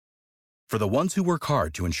For the ones who work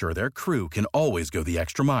hard to ensure their crew can always go the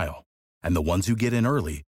extra mile, and the ones who get in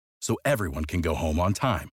early so everyone can go home on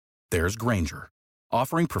time, there's Grainger,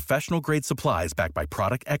 offering professional-grade supplies backed by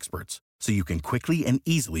product experts so you can quickly and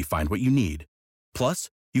easily find what you need. Plus,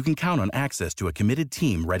 you can count on access to a committed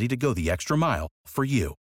team ready to go the extra mile for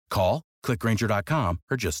you. Call, click Grainger.com,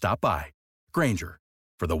 or just stop by. Grainger,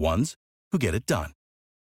 for the ones who get it done.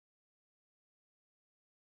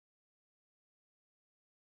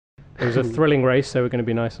 It was a thrilling race, so we're going to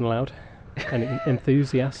be nice and loud and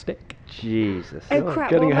enthusiastic. Jesus. Oh crap,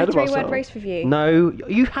 getting what ahead was of my 3-word ourselves. race review? No,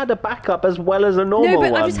 you had a backup as well as a normal No,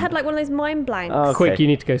 but one. I've just had like one of those mind blanks. Oh, okay. Quick, you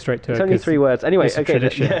need to go straight to it. It's only 3 words. Anyway, it's a okay.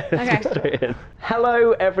 tradition. Let's Okay. go straight in.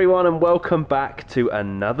 Hello, everyone, and welcome back to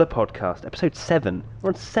another podcast. Episode 7. We're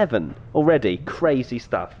on 7 already. Crazy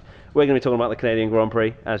stuff. We're going to be talking about the Canadian Grand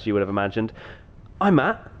Prix, as you would have imagined. I'm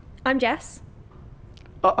Matt. I'm Jess.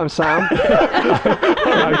 I'm Sam.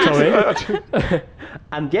 Hello, Tommy.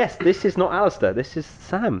 And yes, this is not Alistair. This is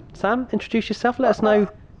Sam. Sam, introduce yourself. Let us know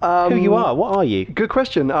who you are. What are you? Good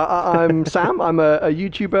question. I'm Sam. I'm a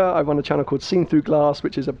YouTuber. I run a channel called SeenThroughGlass,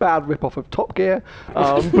 which is a bad rip-off of Top Gear.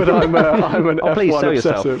 But I'm an Oh, F1 please sell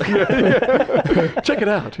yourself. obsessive. Yeah. Check it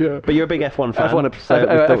out. Yeah. But you're a big F1 fan.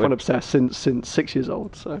 F1 obsessed since 6 years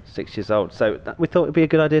old. So 6 years old. So we thought it'd be a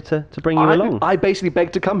good idea to bring you along. I basically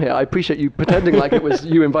begged to come here. I appreciate you pretending like it was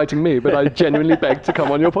you inviting me, but I genuinely begged to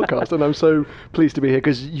come on your podcast, and I'm so pleased to be here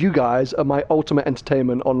because you guys are my ultimate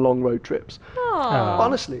entertainment on long road trips. Aww.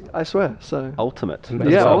 Honestly, I swear. So Ultimate.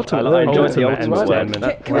 Yeah, ultimate. I enjoyed the Ultimate ultimate entertainment.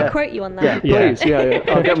 word. Can we quote you on that? Yeah. please, yeah.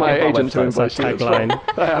 I'll get my agent to That's our invoice you. It's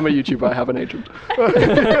tagline. fine. I am a YouTuber. I have an agent.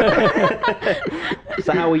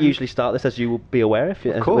 So how we usually start this, as you will be aware if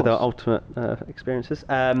you, course. with our ultimate experiences,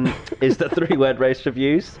 is the 3-word race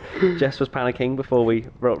reviews. Jess was panicking before we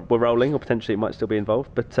were rolling, or potentially it might still be involved.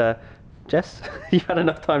 But Jess, you've had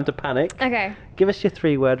enough time to panic. Okay. Give us your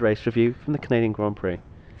 3-word race review from the Canadian Grand Prix.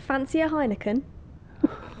 Fancy a Heineken?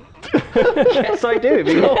 Yes, I do.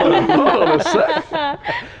 Hold on a sec.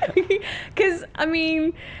 Because, I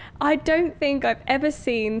mean, I don't think I've ever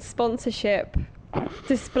seen sponsorship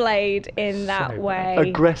displayed in that way.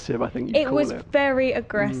 Aggressive, I think you'd It call was it. very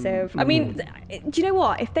aggressive. I mean, do you know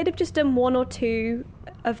what? If they'd have just done 1 or 2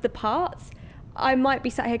 of the parts, I might be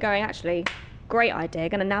sat here going, actually, great idea,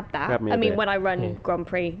 gonna nab that. Grab me a I mean, beer. when I run Grand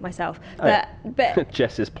Prix myself. Oh, But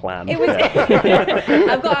Jess's plan. it was.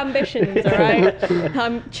 I've got ambitions, all right?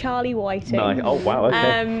 I'm Charlie Whiting. Nice. Oh, wow,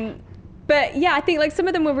 okay. But yeah, I think like some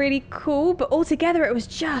of them were really cool, but altogether it was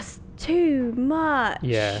just too much.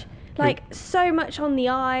 Yeah. Like so much on the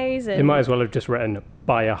eyes. And They might as well have just written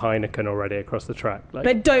buy a Heineken already across the track. Like,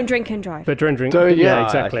 But don't drink and drive. but drink. Don't- yeah, yeah.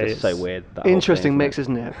 exactly. It's so weird. that whole Interesting thing, mix,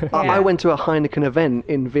 isn't isn't it? Yeah. I went to a Heineken event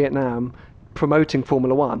in Vietnam promoting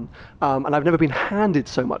Formula One, and I've never been handed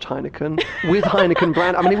so much Heineken with Heineken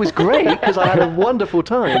brand. I mean, it was great because I had a wonderful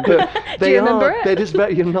time. But Do you remember it? they're just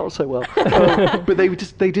very, you're not so well. But they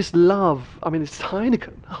just love. I mean, it's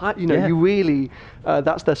Heineken. Yeah. You really.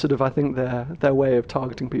 That's their sort of, I think, their way of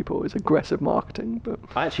targeting people is aggressive marketing. But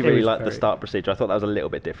I actually It really was liked the very- start procedure. I thought that was a little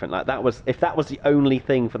bit different. Like if that was the only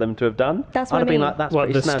thing for them to have done, That's I'd what have I been mean. like, that's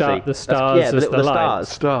What, pretty the snazzy. stars yeah, as the the stars.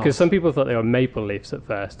 Stars. Because some people thought they were maple leafs at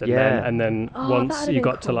first, and Yeah. then Oh, once that'd you have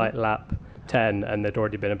been got to cool. like lap 10, and there'd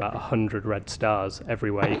already been about 100 red stars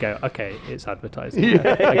everywhere. You go, okay, it's advertising.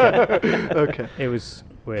 Okay. okay. It was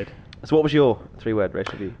weird. So what was your 3-word race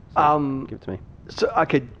review? So give it to me. So,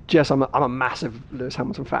 okay, Jess, I'm a massive Lewis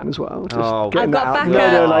Hamilton fan as well. Just Oh, getting I've got that out.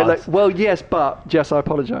 backup. No, well, yes, but Jess, I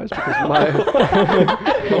apologise because my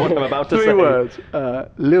What I'm about to 3 say. words.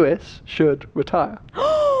 Lewis should retire.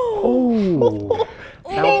 Oh,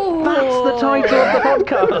 That's the title of the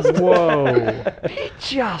podcast. whoa. He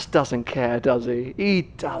just doesn't care, does he? He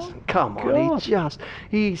doesn't. Come on,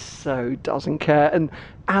 he so doesn't care. And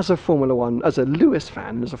as a Formula One, as a Lewis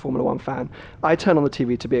fan, as a Formula One fan, I turn on the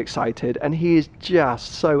TV to be excited, and he is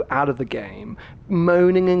just so out of the game,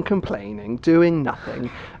 moaning and complaining, doing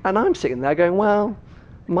nothing. And I'm sitting there going, well,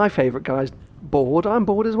 my favourite guy's bored. I'm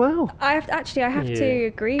bored as well. I have Yeah. to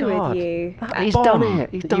agree God. with you. He's bomb done it.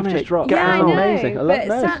 He's that done you've it. just dropped. Get Yeah, I out. know. Amazing. I love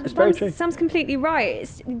but that. It's very true. Sam's completely right.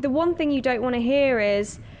 The one thing you don't want to hear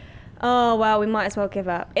is, oh, well, we might as well give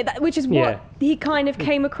up. Which is what Yeah. he kind of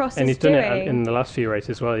came across And as he's done doing. it in the last few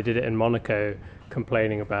races as well. He did it in Monaco,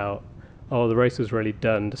 complaining about, oh, the race was really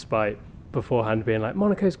done, despite beforehand being like,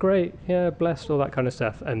 Monaco's great, yeah, blessed, all that kind of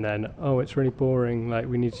stuff. And then, oh, it's really boring, like,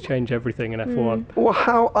 we need to change everything in F1. Well,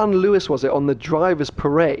 how un-Lewis was it on the drivers'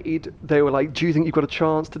 parade? They were like, do you think you've got a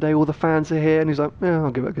chance today? All the fans are here. And he's like, yeah, I'll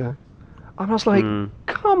give it a go. And I was like,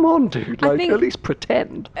 come on, dude. I Like, think- at least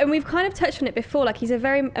pretend. And we've kind of touched on it before. Like, he's a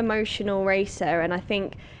very emotional racer, and I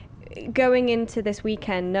think going into this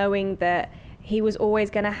weekend knowing that he was always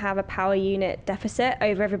going to have a power unit deficit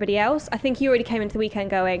over everybody else. I think he already came into the weekend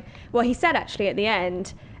going, well, he said actually at the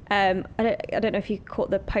end, I don't know if you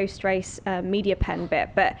caught the post-race media pen bit,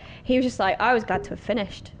 but he was just like, I was glad to have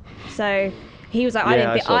finished. So he was like, I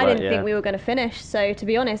didn't think we were going to finish. So to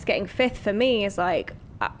be honest, getting 5th for me is like,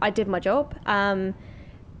 I did my job.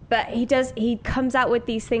 But he comes out with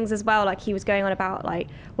these things as well. Like he was going on about like,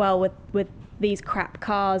 well, with these crap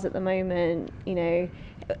cars at the moment, you know,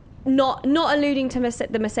 not alluding to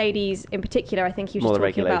the Mercedes in particular. I think he was just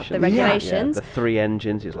talking about the regulations. Yeah, the 3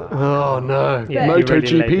 engines. He's like, oh no, Yeah,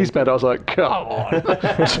 MotoGP's better. I was like, come on,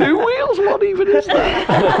 2 wheels? What even is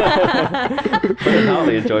that? Brendan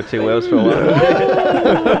Hartley enjoyed 2 wheels for a while.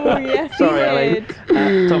 Oh, yes, Sorry, he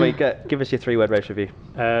Ellie. Tommy, give us your 3-word race review.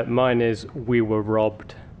 Mine is we were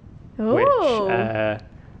robbed. Ooh. Which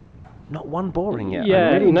Not one boring yet. yeah,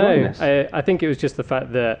 I'm really enjoying this. I think it was just the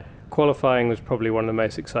fact that qualifying was probably one of the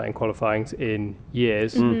most exciting qualifyings in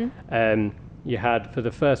years. You had, for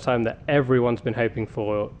the first time that everyone's been hoping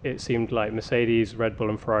for, it seemed like Mercedes, Red Bull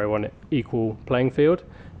and Ferrari won an equal playing field.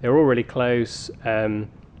 They were all really close. It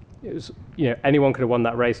was, you know, anyone could have won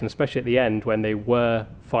that race, and especially at the end when they were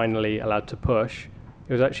finally allowed to push,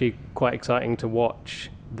 it was actually quite exciting to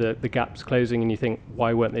watch the gaps closing, and you think,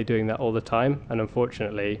 why weren't they doing that all the time? And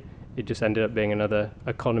unfortunately, it just ended up being another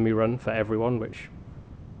economy run for everyone, which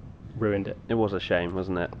ruined it. It was a shame,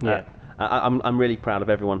 wasn't it? Yeah. I'm really proud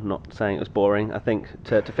of everyone not saying it was boring. I think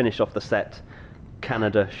to finish off the set,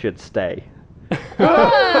 Canada should stay.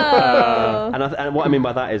 Oh. And what I mean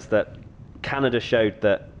by that is that Canada showed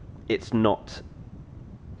that it's not.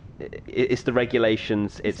 It's the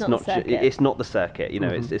regulations. It's not the circuit. You know,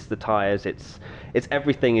 it's the tyres. It's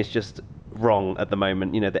everything is just wrong at the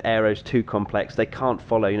moment. You know, the aero's too complex. They can't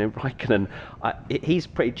follow. You know, Raikkonen, he's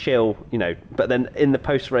pretty chill. You know, but then in the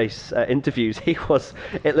post-race interviews,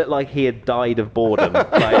 it looked like he had died of boredom.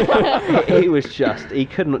 Like, he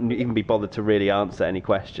couldn't even be bothered to really answer any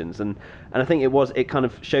questions. And I think it kind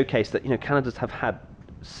of showcased that, you know, Canada's have had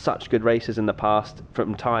such good races in the past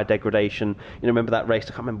from tyre degradation. You know, remember that race, I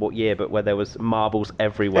can't remember what year, but where there was marbles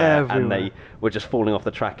everywhere. And they were just falling off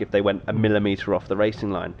the track if they went a millimetre off the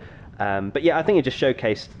racing line. But yeah, I think it just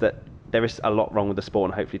showcased that there is a lot wrong with the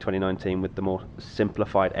sport, and hopefully 2019 with the more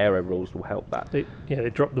simplified aero rules will help that. They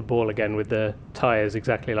dropped the ball again with the tyres,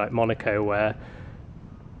 exactly like Monaco, where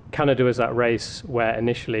Canada was that race where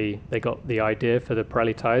initially they got the idea for the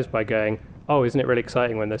Pirelli tyres by going, oh, isn't it really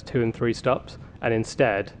exciting when there's 2 and 3 stops? And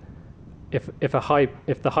instead, if the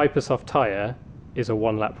hypersoft tyre is a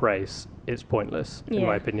 1-lap race, it's pointless. In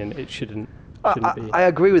my opinion, it shouldn't be. I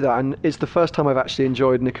agree with that, and it's the first time I've actually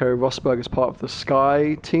enjoyed Nico Rosberg as part of the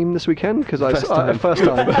Sky team this weekend. First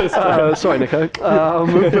time. Sorry, Nico.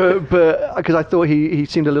 But because I thought he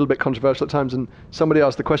seemed a little bit controversial at times, and somebody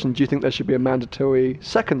asked the question, do you think there should be a mandatory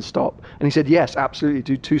second stop? And he said, yes, absolutely,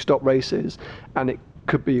 do 2-stop races, and it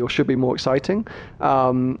could be or should be more exciting.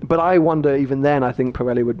 But I wonder, even then, I think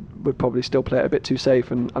Pirelli would probably still play it a bit too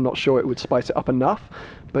safe, and I'm not sure it would spice it up enough.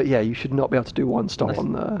 But yeah, you should not be able to do 1 stop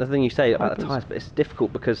on the thing you say about the tyres, but it's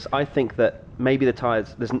difficult because I think that maybe the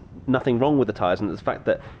tyres, there's nothing wrong with the tyres, and it's the fact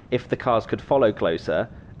that if the cars could follow closer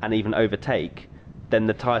and even overtake, then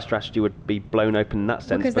the tyre strategy would be blown open in that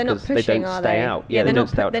sense because they're not pushing, they don't stay out. Yeah, they don't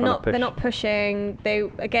stay out. They're not pushing.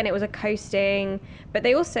 Again, it was a coasting, but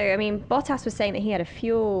they also, I mean, Bottas was saying that he had a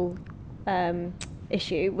fuel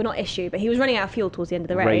issue. Well, not issue, but he was running out of fuel towards the end of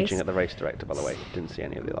the race. Raging at the race director, by the way. Didn't see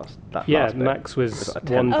any of the last bit. Max was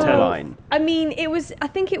 110 line. I mean, I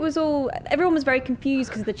think it was all, everyone was very confused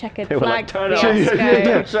because of the checkered they were flag. Like, turn it off.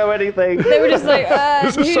 Don't show anything. They were just like,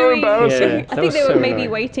 this is so embarrassing. Yeah, I think they were maybe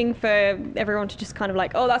waiting for everyone to just kind of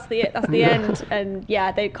like, oh, that's the end. And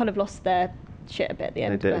yeah, they kind of lost their shit a bit at the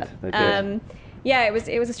end. They did. Yeah, it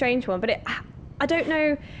was a strange one, but I don't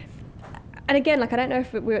know. And again, like, I don't know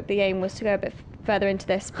if the aim was to go a bit further into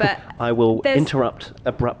this, but I will interrupt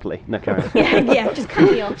abruptly. No, Karen. yeah, just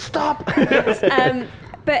cut me off. Stop.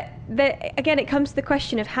 But again, it comes to the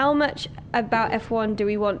question of how much about F1 do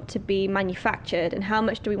we want to be manufactured, and how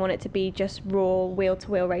much do we want it to be just raw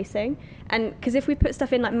wheel-to-wheel racing? And because if we put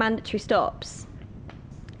stuff in like mandatory stops,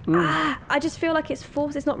 I just feel like it's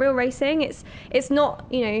forced. It's not real racing. It's not,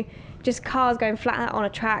 you know, just cars going flat out on a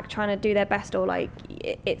track trying to do their best, or like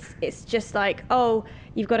it's just like, oh,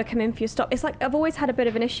 you've got to come in for your stop. It's like, I've always had a bit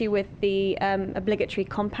of an issue with the obligatory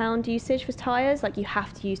compound usage for tyres. Like, you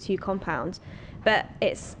have to use 2 compounds, but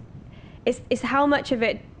it's how much of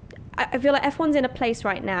it. I feel like F1's in a place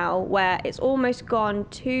right now where it's almost gone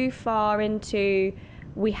too far into,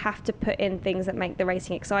 we have to put in things that make the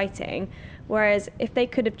racing exciting. Whereas if they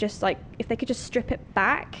could just strip it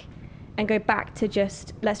back and go back to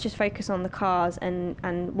let's just focus on the cars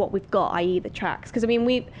and what we've got, i.e. the tracks. Because I mean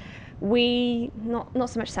we not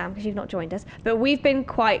so much Sam, because you've not joined us, but we've been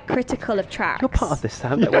quite critical of tracks. You're part of this,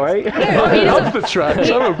 Sam, don't worry. I love the tracks.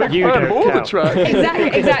 I'm a big fan of all the tracks.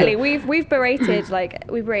 Exactly. We've berated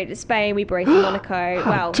Spain, we berated Monaco.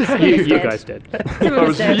 Well, You guys did. I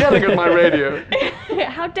was yelling at my radio.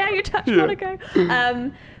 How dare you touch Monaco?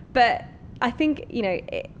 But I think,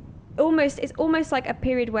 it's almost like a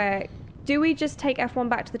period where, do we just take F1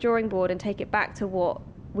 back to the drawing board and take it back to what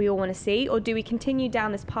we all want to see, or do we continue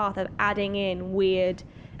down this path of adding in weird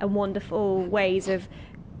and wonderful ways of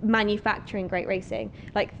manufacturing great racing,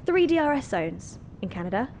 like 3 DRS zones in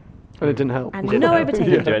Canada, and it didn't help, and no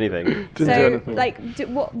overtaking? Didn't do anything.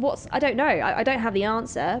 What's I don't know. I don't have the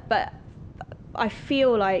answer, but I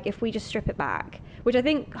feel like if we just strip it back, which I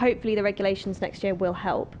think hopefully the regulations next year will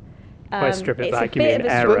help. By strip it it's back, a you bit mean of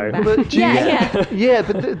a aero. strip back. Yeah,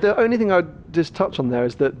 but the only thing I'd just touch on there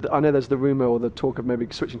is that I know there's the rumour or the talk of maybe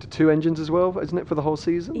switching to 2 engines as well, isn't it, for the whole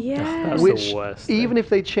season? Yeah. That's Which, the worst even thing. if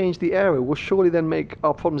they change the aero, will surely then make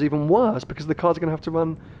our problems even worse, because the cars are going to have to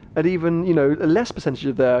run at even a less percentage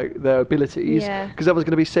of their abilities, because everyone's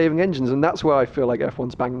going to be saving engines. And that's where I feel like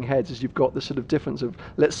F1's banging heads, is you've got this sort of difference of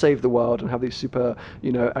let's save the world and have these super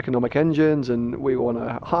economic engines, and we want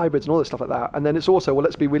hybrids and all this stuff like that, and then it's also, well,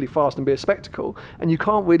 let's be really fast and be a spectacle, and you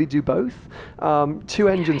can't really do both. 2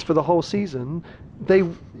 engines for the whole season,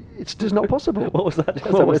 it's just not possible. What was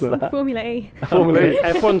that? What was that? Formula E.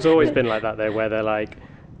 F1's always been like that though, where they're like,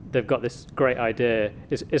 they've got this great idea.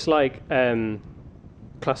 It's like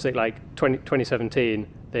classic, like 2017,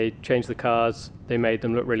 they changed the cars, they made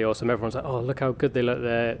them look really awesome. Everyone's like, oh, look how good they look,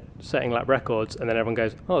 they're setting lap records. And then everyone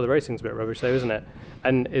goes, oh, the racing's a bit rubbish though, isn't it?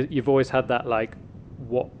 And you've always had that, like,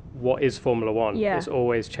 what is Formula One? Yeah. It's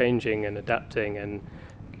always changing and adapting, and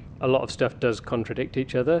a lot of stuff does contradict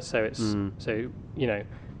each other. So it's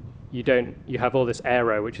you have all this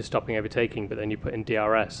aero which is stopping overtaking, but then you put in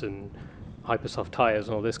DRS and hypersoft tires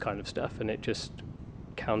and all this kind of stuff, and it just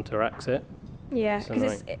counteracts it. Yeah,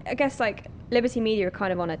 because I guess like Liberty Media are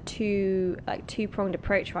kind of on a two-pronged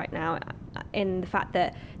approach right now, in the fact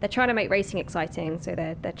that they're trying to make racing exciting, so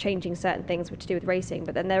they're changing certain things which to do with racing,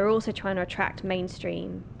 but then they're also trying to attract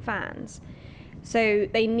mainstream fans. So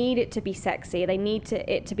they need it to be sexy. They need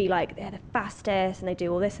it to be like they're the fastest and they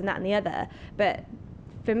do all this and that and the other. But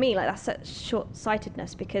for me, like, that's such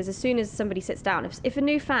short-sightedness, because as soon as somebody sits down, if a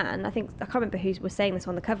new fan, I can't remember who was saying this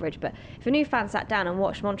on the coverage, but if a new fan sat down and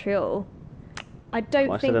watched Montreal, I don't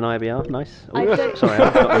think... Nicer than IBR, nice. I don't, Sorry,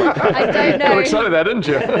 I don't know. Got excited there, didn't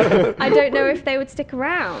you? I don't know if they would stick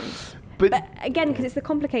around. But again, because it's the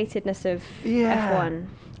complicatedness of F1.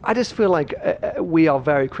 I just feel like we are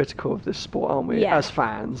very critical of this sport, aren't we, as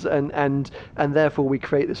fans, and therefore we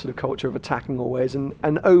create this sort of culture of attacking always. And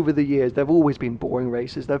over the years, there have always been boring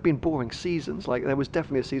races. There have been boring seasons. Like, there was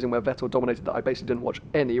definitely a season where Vettel dominated that I basically didn't watch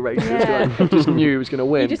any races. Yeah. I just knew he was going to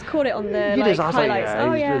win. You just caught it on the Like,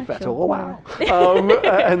 highlights. Vettel. Sure. Oh wow.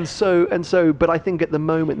 and so, but I think at the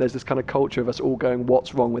moment there's this kind of culture of us all going,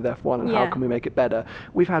 what's wrong with F1 and how can we make it better?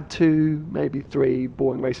 We've had 2, maybe 3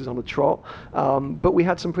 boring races on the trot, but we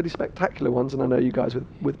had some pretty spectacular ones, and I know you guys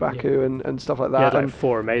with Baku and stuff like that. You had like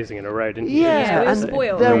 4 amazing in a row, didn't you? Yeah, and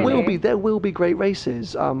spoiled, there really. will be great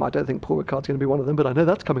races. I don't think Paul Ricard's going to be one of them, but I know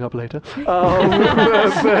that's coming up later.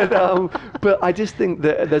 But I just think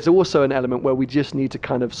that there's also an element where we just need to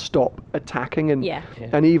kind of stop attacking,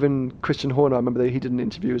 and even Christian Horner, I remember that he did an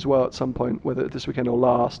interview as well at some point, whether this weekend or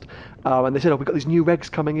last, and they said, we've got these new regs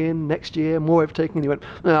coming in next year, more overtaking, and he went,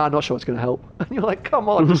 no, I'm not sure it's going to help. And you're like, come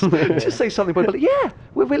on, just say something, but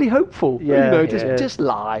we're really hopeful. Just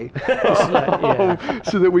lie.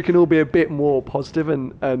 So that we can all be a bit more positive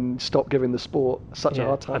and stop giving the sport such a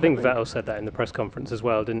hard time. I think Vettel said that in the press conference as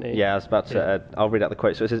well, didn't he? Yeah, I was about to. I'll read out the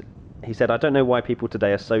quote. So it says, he said, I don't know why people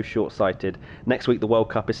today are so short-sighted. Next week the World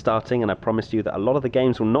Cup is starting, and I promise you that a lot of the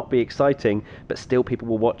games will not be exciting, but still people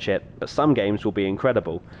will watch it. But some games will be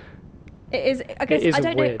incredible. It is. I guess I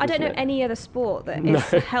don't know any other sport that is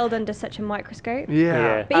held under such a microscope.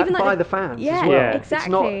 Yeah, but even by the fans. Yeah, as well.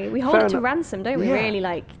 exactly. We hold it to ransom, don't we? Really,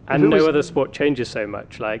 like. And no other sport changes so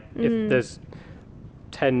much. Like, if there's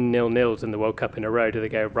 10 0-0s in the World Cup in a row, do they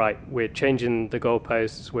go, right, we're changing the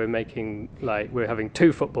goalposts, we're having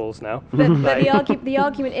 2 footballs now? But the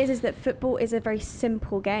argument is that football is a very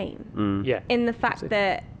simple game. Yeah. In the fact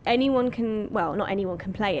that anyone can, well, not anyone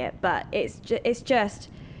can play it, but it's just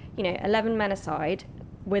 11 men aside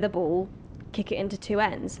with a ball, kick it into two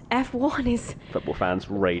ends. F1 is... Football fans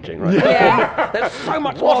raging, right? Yeah. There's so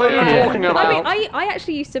much What more are you talking about? I mean, I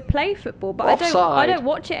actually used to play football, but I Offside. don't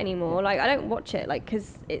watch it anymore. Like, I don't watch it, like,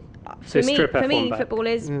 because it... So strip For me, F1 back. football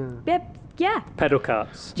is... Yeah. Pedal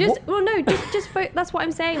carts. That's what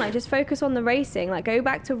I'm saying. Like, just focus on the racing. Like, go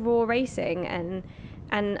back to raw racing, and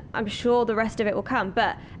I'm sure the rest of it will come.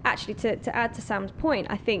 But actually, to add to Sam's point,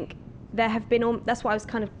 I think there have been. That's what I was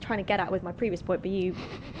kind of trying to get at with my previous point, but you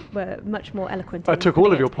were much more eloquent. I took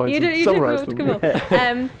all of your points and summarised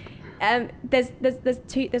them.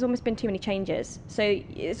 There's almost been too many changes. So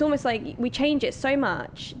it's almost like we change it so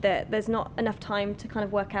much that there's not enough time to kind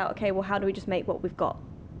of work out. Okay, well, how do we just make what we've got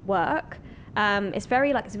work? It's a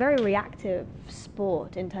very reactive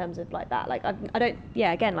sport in terms of like that. Like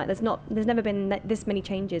there's never been this many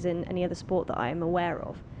changes in any other sport that I am aware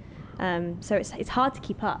of. So it's hard to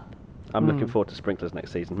keep up. I'm looking forward to sprinklers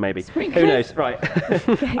next season, maybe. Sprinklers? Who knows? Right.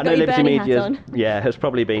 I know your Liberty Bernie hat Media on. has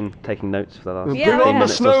probably been taking notes for the last Yeah, 15 Bring on the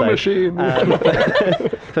minutes or snow so. machine.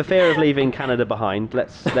 For fear of leaving Canada behind,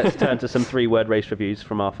 let's turn to some 3-word race reviews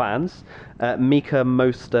from our fans. Mika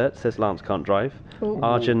Mostert says Lance can't drive. Ooh.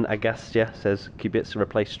 Arjun Agastya says Kubica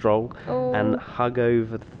replace Stroll. Oh. And Hug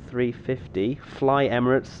over 350, fly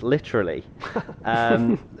Emirates literally.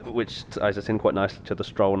 Which ties us in quite nicely to the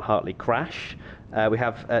Stroll and Hartley crash. We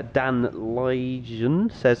have Dan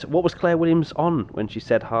Legion says, what was Claire Williams on when she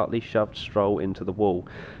said Hartley shoved Stroll into the wall?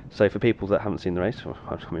 So for people that haven't seen the race,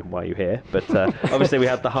 I mean, why are you here? But obviously we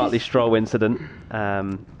had the Hartley-Stroll incident,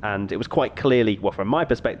 and it was quite clearly, well, from my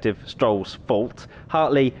perspective, Stroll's fault.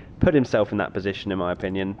 Hartley put himself in that position, in my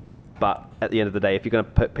opinion, but at the end of the day, if you're going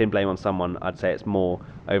to put pin blame on someone, I'd say it's more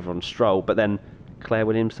over on Stroll. But then Claire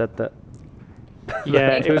Williams said that...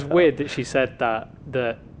 Yeah, it was weird that she said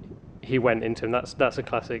that he went into him. That's a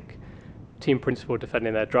classic team principal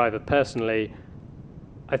defending their driver. Personally,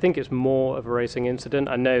 I think it's more of a racing incident.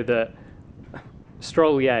 I know that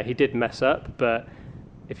Stroll, he did mess up, but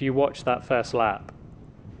if you watch that first lap,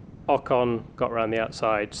 Ocon got around the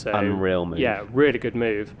outside. So Unreal move. Yeah, really good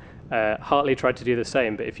move. Hartley tried to do the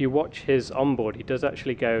same, but if you watch his onboard, he does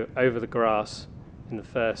actually go over the grass in the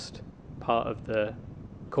first part of the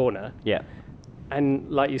corner. Yeah. And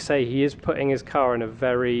like you say, he is putting his car in a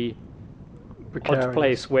very odd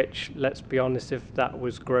place, which, let's be honest, if that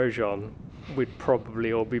was Grosjean, we'd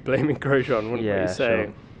probably all be blaming Grosjean, wouldn't we? So,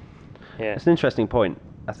 Sure. Yeah. It's an interesting point.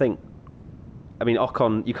 I mean,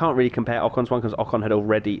 Ocon, you can't really compare Ocon's one because Ocon had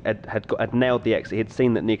already had nailed the exit. He'd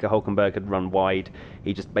seen that Nico Hülkenberg had run wide.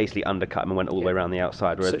 He just basically undercut him and went all the way around the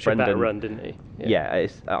outside. Whereas Such Brendan, a better run, didn't he? I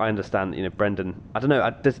understand. Brendan. I don't know.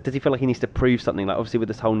 Does he feel like he needs to prove something? Like obviously with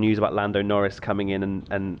this whole news about Lando Norris coming in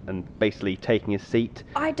and basically taking his seat.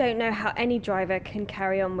 I don't know how any driver can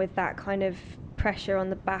carry on with that kind of pressure on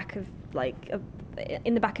the back of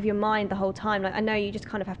in the back of your mind the whole time. Like, I know you just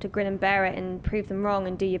kind of have to grin and bear it and prove them wrong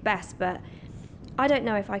and do your best, but I don't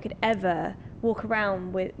know if I could ever walk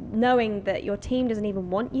around with knowing that your team doesn't even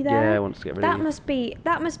want you there. Yeah, wants to get rid of you.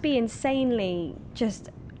 That must be insanely just.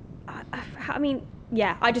 I mean,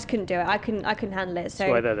 yeah, I just couldn't do it. I couldn't handle it. So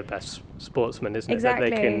that's why they're the best sportsmen, isn't Exactly. it?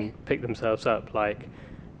 That they can pick themselves up. Like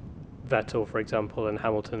Vettel, for example, and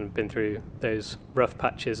Hamilton have been through those rough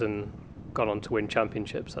patches and gone on to win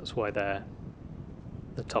championships. That's why they're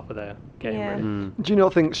the top of their game, Yeah. really. Do you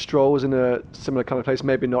not think Stroll was in a similar kind of place,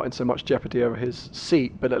 maybe not in so much jeopardy over his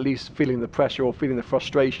seat, but at least feeling the pressure or feeling the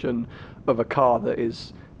frustration of a car that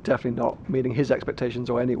is definitely not meeting his expectations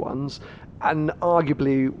or anyone's, and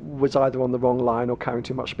arguably was either on the wrong line or carrying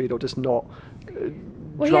too much speed or just not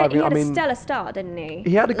driving? He had a stellar start, didn't he?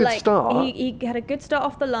 He had a good start. He had a good start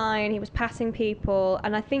off the line. He was passing people,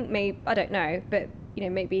 and I think I don't know, but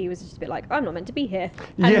maybe he was just a bit like, I'm not meant to be here,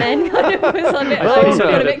 and then kind of was a bit,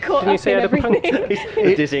 got a bit caught Didn't you up say in he had a everything.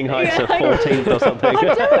 He's dizzying heights of 14th or something. I'm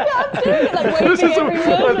doing it, like This waving is everyone.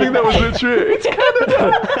 I think that was literally it. It's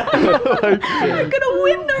I'm gonna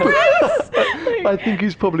win the race. I think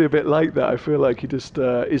he's probably a bit like that. I feel like he just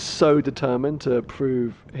is so determined to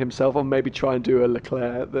prove himself, or maybe try and do a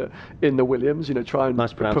Leclerc in the Williams. Try and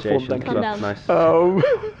Nice perform. pronunciation. Thank Calm you. down. Nice. Oh,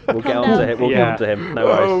 We'll get Calm on to down. him. We'll get Yeah. on to him. No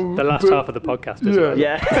worries. The last half of the podcast, isn't it?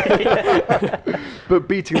 Yeah. but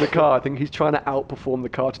beating the car, I think he's trying to outperform the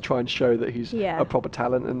car to try and show that he's Yeah. a proper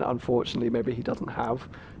talent, and unfortunately, maybe he doesn't have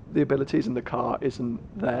the abilities, and the car isn't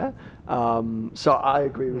there. So I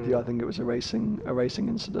agree with you. I think it was a racing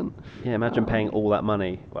incident. Yeah, imagine paying all that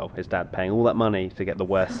money. Well, his dad paying all that money to get the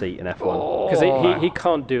worst seat in F1. Because he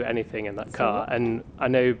can't do anything in that car, and I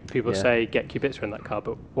know people say get Kubica in that car,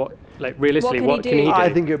 but realistically, what can he do?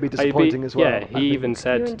 I think it would be disappointing as well. Yeah, he even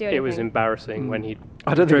said it was embarrassing when he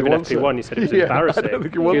drove in FP1. He said it was embarrassing. I don't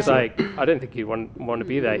think he was like, I don't think he'd want to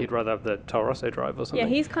be there. He'd rather have the Toro Rosso drive or something.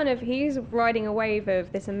 Yeah, he's riding a wave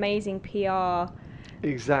of this amazing PR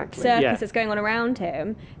circus that's going on around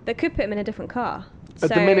him that could put him in a different car. At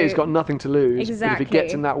the minute, he's got nothing to lose. Exactly. But if he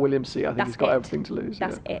gets in that Williams seat, I think he's got everything to lose.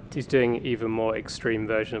 That's it. He's doing an even more extreme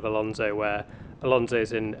version of Alonso, where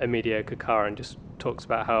Alonso's in a mediocre car and just talks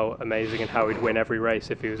about how amazing and how he'd win every race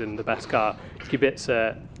if he was in the best car.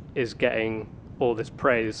 Kubica is getting all this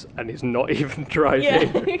praise and he's not even driving.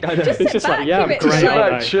 It's just back, I'm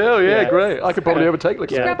great. Chill, great. I could probably overtake Leclerc.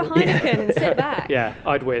 Just grab a Heineken and sit back. Yeah,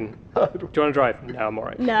 I'd win. Do you want to drive? No, I'm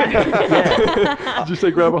alright. No. Did you say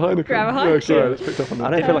grab a Heineken? Grab a Heineken. No, sorry, let's pick up on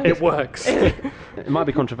that. I don't feel like it works. It might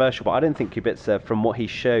be controversial, but I don't think Kubica, from what he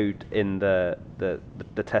showed in the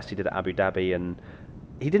test he did at Abu Dhabi, and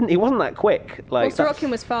he wasn't that quick. Like,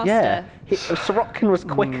 Sorokin was faster. Yeah, Sorokin was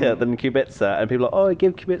quicker than Kubica, and people are like,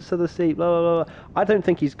 give Kubica the seat, blah, blah, blah. I don't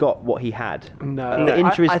think he's got what he had. No, the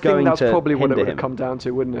injury's I think going that's to probably what it would him. have come down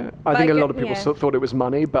to, wouldn't it? I think a lot of people thought it was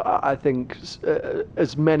money, but I think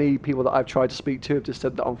as many people that I've tried to speak to have just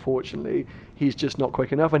said that unfortunately he's just not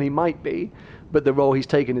quick enough, and he might be, but the role he's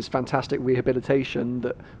taken is fantastic rehabilitation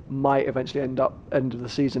that might eventually end of the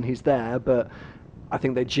season he's there, but I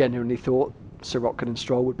think they genuinely thought Sorokin and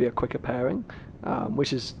Stroll would be a quicker pairing,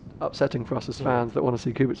 which is upsetting for us as fans that want to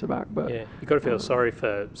see Kubica back. But you've got to feel sorry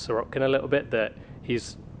for Sorokin a little bit, that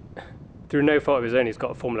he's, through no fault of his own, he's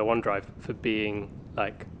got a Formula 1 drive for being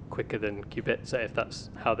like quicker than Kubica, if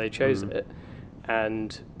that's how they chose it.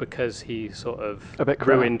 And because he sort of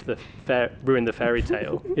ruined the fairy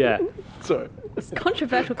tale. Yeah. Sorry.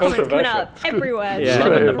 Controversial comments coming out everywhere.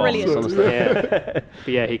 Yeah. Brilliant. But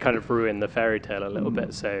yeah, he kind of ruined the fairy tale a little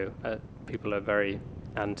bit, so people are very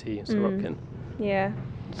anti-Sorokin. Yeah.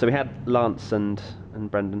 So we had Lance and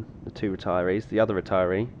Brendan, the two retirees. The other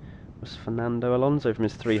retiree was Fernando Alonso from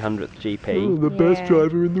his 300th GP. The best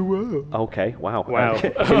driver in the world. Okay, wow. Wow. Okay.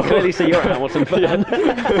 You can clearly see you're a Hamilton fan.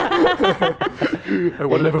 I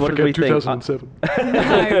will never What did we forget think? 2007.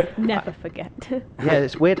 No, never forget. Yeah,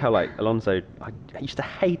 it's weird how Alonso. I used to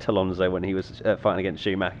hate Alonso when he was fighting against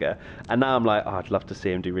Schumacher, and now I'm like, I'd love to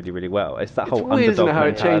see him do really, really well. It's that whole weird, isn't underdog it, how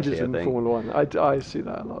it mentality, changes in I think. Formula One. I see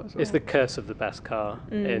that a lot as well. It's the curse of the best car.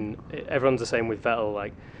 Everyone's the same with Vettel.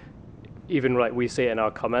 Like, even like we see it in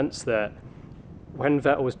our comments that when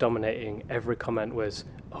Vettel was dominating, every comment was,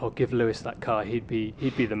 "Oh, give Lewis that car. He'd be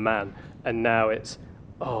the man." And now it's,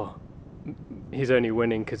 "Oh, he's only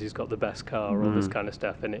winning because he's got the best car," or all this kind of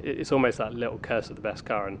stuff. And it's almost that little curse of the best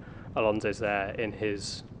car. And Alonso's there in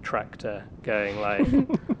his tractor, going like,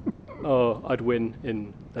 "Oh, I'd win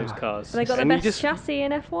in those cars." They got the best chassis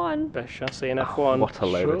in F1. Best chassis in F1. What a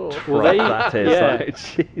load of crap Well, that is. yeah. Like,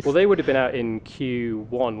 jeez. Well, they would have been out in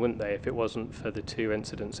Q1, wouldn't they, if it wasn't for the two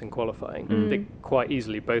incidents in qualifying? They quite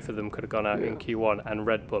easily, both of them could have gone out in Q1, and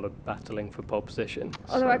Red Bull are battling for pole position.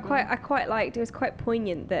 Although I quite liked, it was quite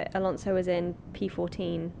poignant that Alonso was in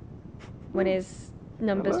P14 when his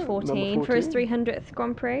number's 14 for his 300th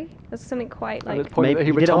Grand Prix. That's something quite like. Maybe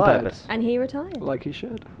he did it on purpose. And he retired. Like he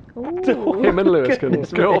should. Ooh. Him and Lewis can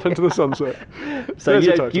go off into the sunset. So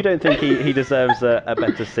you don't think he deserves a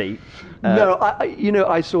better seat? No,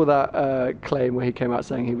 I saw that claim where he came out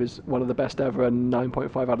saying he was one of the best ever and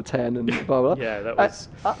 9.5 out of 10 and blah, blah, blah. Yeah, that was...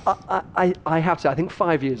 I have to say, I think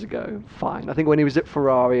 5 years ago, fine. I think when he was at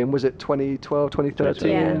Ferrari, and was it 2012,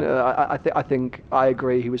 2013? Yeah. I think I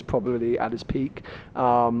agree he was probably at his peak.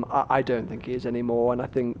 I don't think he is anymore, and I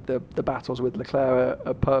think the battles with Leclerc are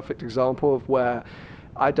a perfect example of where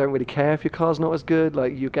I don't really care if your car's not as good.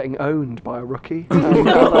 Like, you're getting owned by a rookie.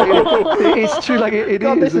 It's true. Like it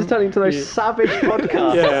God, is. this is turning into those savage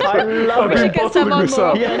podcasts. Yeah. I love We should it. get someone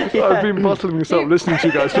more. I've been bottling this up listening to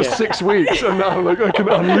you guys for 6 weeks, and now I'm like, I can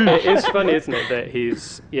unleash. It's funny, isn't it, that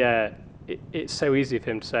he's... Yeah, it's so easy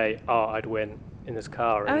for him to say, "Oh, I'd win in this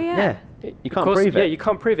car." Oh, And yeah. You can't prove it. Yeah, you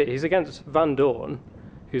can't prove it. He's against Van Dorn,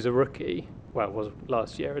 who's a rookie. Well, was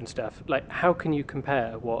last year and stuff. Like, how can you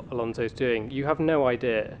compare what Alonso's doing? You have no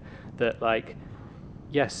idea that, like,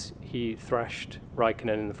 yes, he thrashed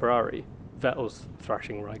Raikkonen in the Ferrari. Vettel's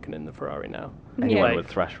thrashing Raikkonen in the Ferrari now. Anyone Like, would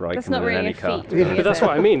thrash Raikkonen That's not in really any a car. feat, really, but that's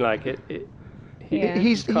what I mean. Like, Yeah.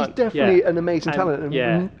 He's Can't- definitely yeah. an amazing And- talent, and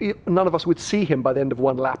yeah. none of us would see him by the end of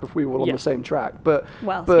one lap if we were on Yeah. the same track. But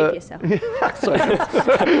Well, but, speak for yourself.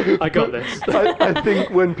 Sorry. I got this. I think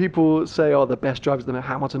when people say, "Oh, the best drivers," the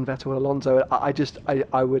Hamilton, Vettel, Alonso,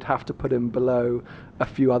 I would have to put him below a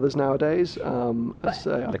few others nowadays.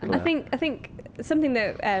 So, I think something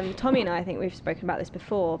that Tommy and I think we've spoken about this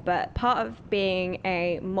before, but part of being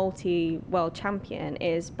a multi-world champion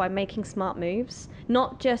is by making smart moves,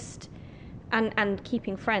 not just and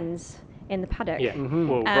keeping friends in the paddock. Yeah.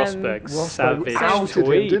 Well, Rosberg savage outed him,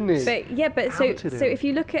 tweet. didn't he? But so Outed him. if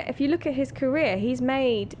you look at his career, he's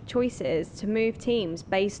made choices to move teams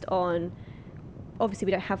based on, obviously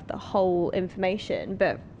we don't have the whole information,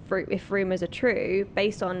 but if rumours are true,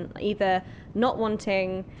 based on either not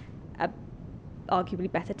wanting a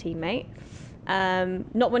arguably better teammate,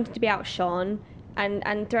 not wanting to be outshone,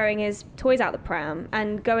 and throwing his toys out the pram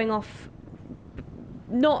and going off,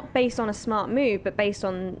 not based on a smart move, but based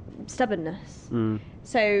on stubbornness.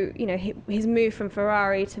 So, his move from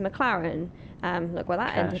Ferrari to McLaren, look where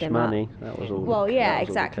that ended him money. up. That was all. Well, that yeah, was all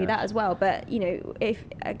the exactly, cash. that as well. But, if,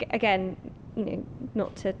 again,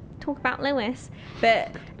 not to talk about Lewis,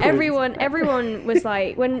 but everyone was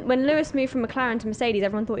like, when Lewis moved from McLaren to Mercedes,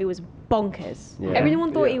 everyone thought he was bonkers. Yeah.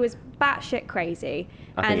 Everyone thought Yeah. he was batshit crazy.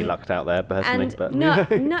 I think he lucked out there personally, And but no,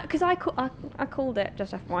 because I called it,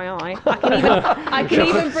 just FYI. I can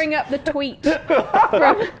even bring up the tweet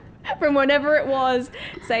from whenever it was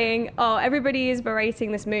saying, "Oh, everybody is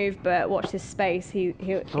berating this move, but watch this space."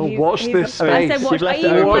 Watch this I said, space. "Watch." You've left I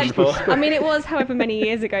it even open went, for- I mean, it was however many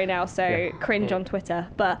years ago now, so cringe on Twitter.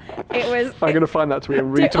 But it was. I'm going to find that tweet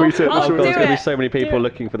and Do- retweet it. I'll oh do god, there's going to it. be so many people Do it.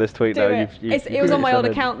 looking for this tweet Do though. it. It was on my old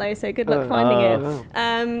account though, so good luck finding it.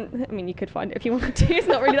 oh. I mean, you could find it if you wanted to. It's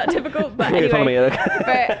not really that difficult, but You can follow anyway. me,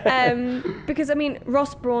 But because I mean,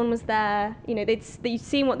 Ross Brawn was there. They'd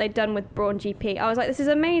seen what they'd done with Brawn GP. I was like, this is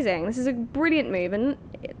amazing. This is a brilliant move, and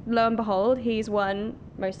lo and behold, he's won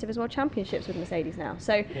most of his world championships with Mercedes now.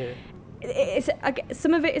 So. It's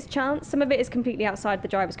some of it is chance, some of it is completely outside the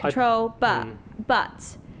driver's control, but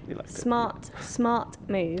You liked it. smart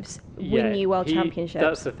moves win you world championships.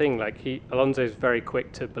 That's the thing. Alonso's very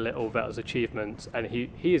quick to belittle Vettel's achievements, and he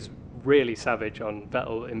is really savage on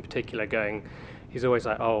Vettel in particular. He's always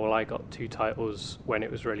like, "Oh, well, I got 2 titles when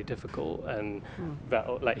it was really difficult," and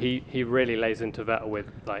Vettel, he really lays into Vettel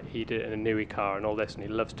with he did it in a Newey car and all this, and he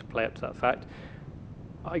loves to play up to that fact.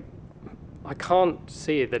 I can't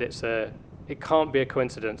see that it can't be a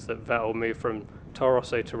coincidence that Vettel moved from Toro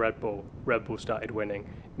Rosso to Red Bull started winning,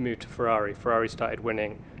 moved to Ferrari started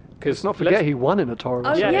winning. Let's not forget he won in a Toro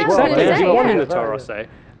Rosso. yeah, as I was well. gonna say, He won yeah. in the Toro Rosso.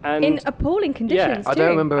 And in appalling conditions I too. don't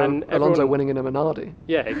remember And Alonso everyone- winning in a Minardi.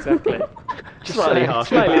 yeah, exactly. Slightly harsh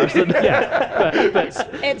comparison. Yeah, but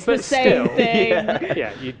It's but the same still, thing.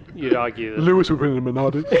 Yeah, you'd argue that. Lewis would win in a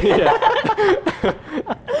Minardi.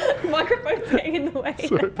 Microphone's getting in the way.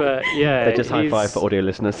 But yeah, They just high he's- five for audio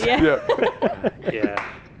listeners. Yeah. Yeah,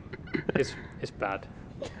 it's bad.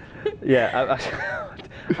 Yeah,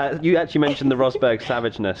 you actually mentioned the Rosberg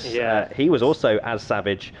savageness. Yeah. He was also as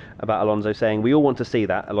savage about Alonso, saying, "We all want to see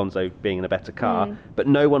that, Alonso being in a better car, but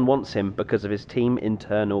no one wants him because of his team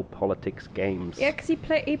internal politics games." Yeah, because he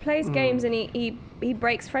plays games and he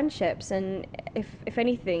breaks friendships, and if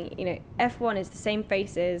anything, F1 is the same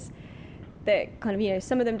faces that kind of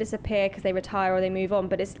some of them disappear because they retire or they move on,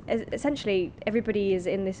 but it's essentially everybody is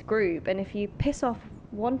in this group, and if you piss off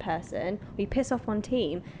one person or you piss off one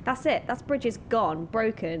team, that's it. That's bridges gone,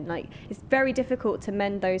 broken. It's very difficult to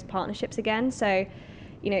mend those partnerships again. So,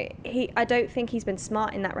 I don't think he's been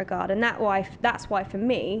smart in that regard, and that's why for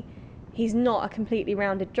me, he's not a completely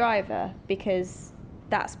rounded driver, because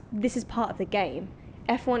this is part of the game.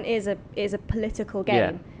 F1 is a political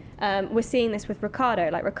game. We're seeing this with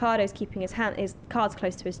Ricciardo. Ricciardo's keeping his cards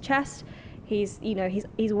close to his chest. He's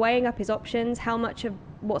weighing up his options. How much of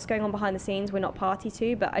what's going on behind the scenes we're not party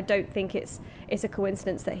to, but I don't think it's a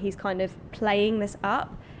coincidence that he's kind of playing this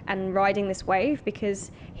up and riding this wave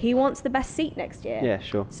because he wants the best seat next year. Yeah,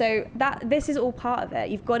 sure. So this is all part of it.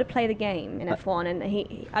 You've got to play the game in F1,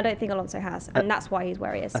 and I don't think Alonso has, and that's why he's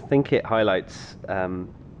where he is. I think it highlights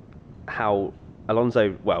how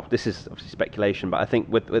Alonso, well, this is obviously speculation, but I think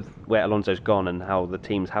with where Alonso's gone and how the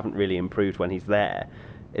teams haven't really improved when he's there,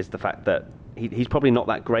 is the fact that he's probably not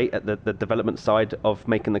that great at the development side of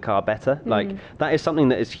making the car better. That is something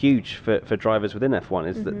that is huge for drivers within F1,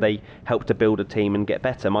 is that they help to build a team and get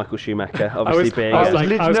better. Michael Schumacher obviously I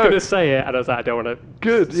was no. going to say it, and I was like, I don't want to.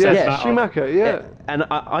 Good, Schumacher, yeah. And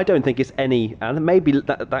I don't think it's any, and maybe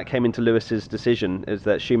that came into Lewis's decision, is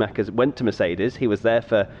that Schumacher went to Mercedes. He was there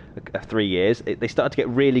for 3 years. They started to get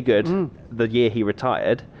really good the year he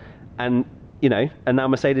retired, and and now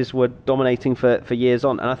Mercedes were dominating for years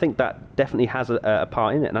on, and I think that definitely has a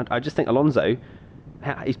part in it. And I just think Alonso,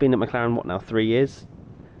 he's been at McLaren, what now, 3 years?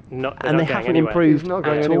 And they haven't improved. He's not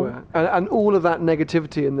going at anywhere. And all of that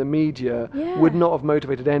negativity in the media would not have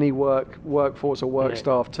motivated any workforce or work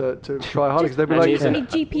staff to try harder, because they'd be like,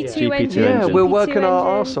 GP2 engine. Yeah, we're GP2 working our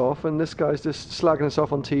engine. arse off, and this guy's just slagging us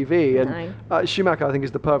off on TV. And Schumacher, I think,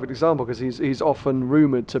 is the perfect example, because he's often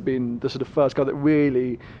rumoured to have been the sort of first guy that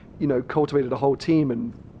really, cultivated a whole team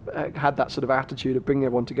and had that sort of attitude of bringing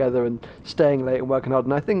everyone together and staying late and working hard.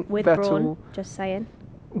 And I think With Vettel, Brawn, just saying.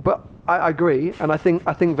 But I agree, and I think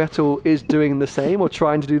Vettel is doing the same, or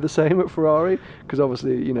trying to do the same at Ferrari, because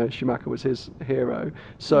obviously Schumacher was his hero.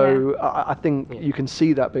 So I think you can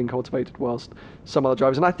see that being cultivated whilst some other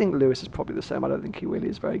drivers, and I think Lewis is probably the same. I don't think he really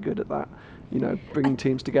is very good at that, bringing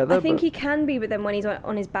teams together. I think he can be, but then when he's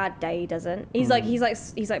on his bad day, he doesn't. He's like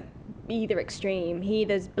either extreme. He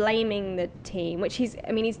either's blaming the team, which he's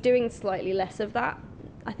doing slightly less of that.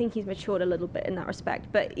 I think he's matured a little bit in that respect.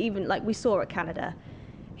 But even like we saw at Canada,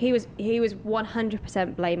 he was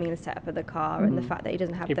 100% blaming the setup of the car and the fact that he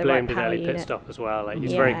doesn't have the right power unit. He blamed an early pit stop as well. Like,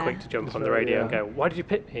 he's very quick to jump on the radio and go, "Why did you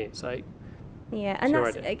pit me?" It's like, and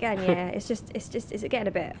that's again, it's getting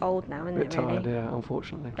a bit old now, isn't it? Really? Tired,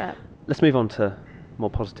 unfortunately. But Let's move on to more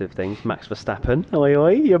positive things. Max Verstappen,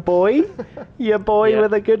 oi, your boy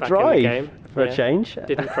with a good back drive in the game. for a change.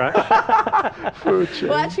 Didn't crash. For a change.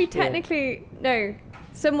 well, actually, technically, no.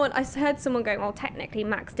 I heard someone going, well, technically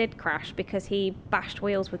Max did crash because he bashed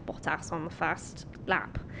wheels with Bottas on the first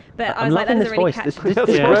lap. But I was like, that doesn't really catch. This voice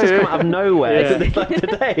has come out of nowhere. It's like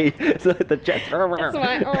today. It's like the jet. That's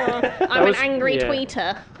like, I'm an angry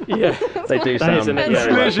tweeter. Yeah, they do sound very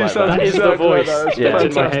much like that. That is the voice that's in my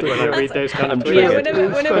head Fantastic. when I read those kind of triggered.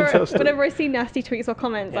 tweets. Whenever I see nasty tweets or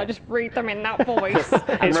comments, I just read them in that voice.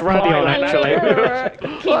 It's Radion, actually.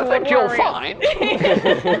 I think you're fine.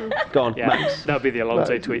 Go on, Yeah, Max. that'll be the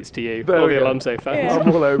Alonso tweets to you, There all we the go. Alonso fans. I'm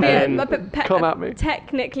all over it. Come at me.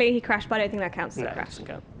 Technically, he crashed, but I don't think that counts as No, a it crash. doesn't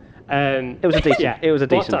count. It was a decent. It was a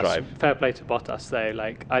decent Bottas, drive. Fair play to Bottas, though.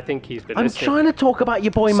 Like, I think he's been. I'm listening. trying to talk about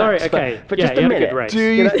your boy Sorry, Max okay. for Yeah, just he a had a good minute. race. Do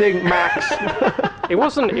you think Max? It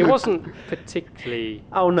wasn't particularly.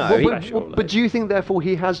 Oh no. special, But do you think, therefore,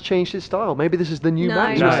 he has changed his style? Maybe this is the new No.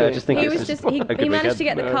 Max. No, we're I seeing? just think He it's was just just a good he managed to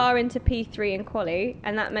weekend. get the car into P3 in quali,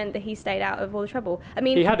 and that meant that he stayed out of all the trouble. I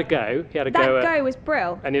mean, He had a go. that go. go was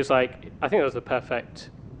brill. And he was like, I think that was the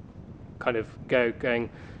perfect kind of going.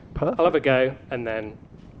 Perfect. I'll have a go, and then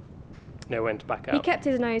know when to back out. He kept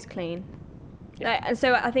his nose clean. Yeah. And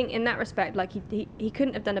so I think in that respect, like he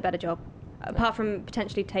couldn't have done a better job, apart from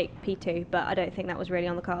potentially take P2. But I don't think that was really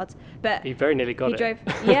on the cards. But He very nearly got he it. drove,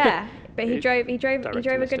 yeah. But he He drove a directly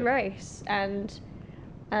good missed it. race, and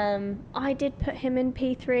I did put him in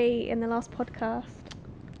P3 in the last podcast.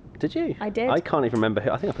 Did you? I did. I can't even remember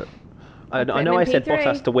who. I think I put. I put know him I in said P3.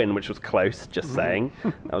 Bottas to win, which was close. Just saying.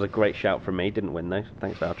 That was a great shout from me. Didn't win though.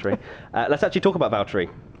 Thanks, Valtteri. Let's actually talk about Valtteri.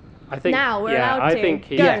 I think Now we're yeah, allowed I to. think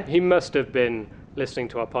Go. he must have been listening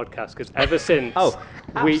to our podcast, because ever since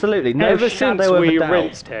absolutely, no ever shadow since of a we doubt.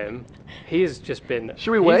 rinsed him, he's just been.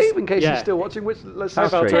 Should we he's- wave in case yeah, he's still watching? Let's Hi,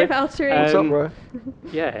 ask Valtteri. Hi, Valtteri. What's up, Um, bro?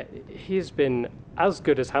 Yeah, he's been as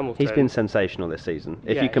good as Hamilton. He's been sensational this season.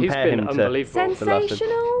 If Yeah, you compare he's been him to unbelievable. the last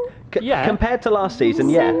Sensational. Yeah. compared to last season,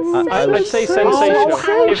 yeah. I'd say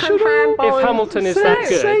sensational. If Hamilton is that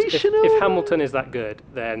good, Sensational. if Hamilton is that good,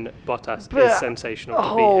 then Bottas But is sensational to beat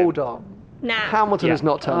Hold him. on. Nah. Hamilton Yeah. has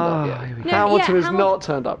not turned up here yet. we go. Hamilton No, has yeah, not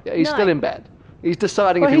turned up yet. He's No. still in bed. He's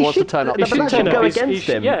deciding if he wants to turn up. But should that turn should up. go He's- against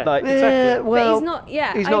him. yeah. Like, Exactly. Yeah, well, he's not.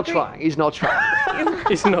 Yeah, he's I not agree. trying. He's not trying.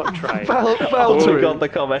 He's not trying. oh my Valtteri. god, the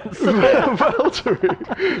comments.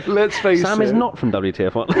 Valtteri. Let's face it. Sam is not from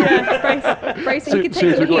WTF1. Yeah, brace it. You can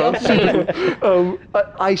take the heat off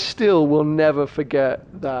me. I still will never forget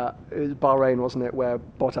that it was Bahrain, wasn't it, where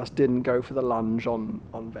Bottas didn't go for the lunge on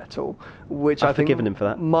Vettel, which I've I think forgiven him for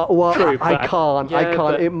that. Well, True, I but- can't. yeah, I can't.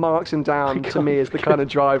 but- It marks him down to me as the kind of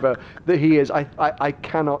driver that he is. I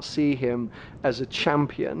cannot see him as a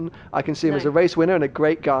champion. I can see him No. as a race winner and a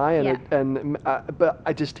great guy, Yeah. but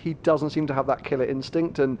he doesn't seem to have that killer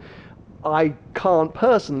instinct, and I can't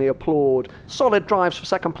personally applaud solid drives for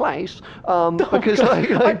second place because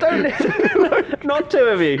I don't. Not two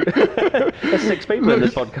of you. There's 6 people in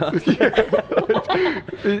this podcast.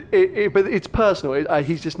 but it's personal.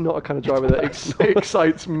 He's just not a kind of driver that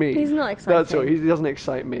excites me. He's not That's all. exciting. He doesn't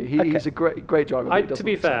excite me. He's a great driver. but he To doesn't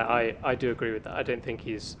be excite fair, me. I do agree with that. I don't think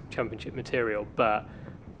he's championship material, but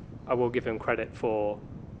I will give him credit for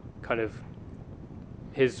kind of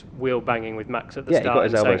his wheel banging with Max at the Yeah, he start got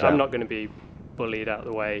his and saying, elbows I'm out. not going to be bullied out of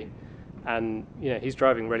the way. And he's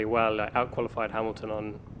driving really well. Like, out-qualified Hamilton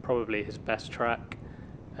on probably his best track.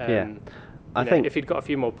 I think if he'd got a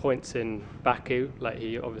few more points in Baku, like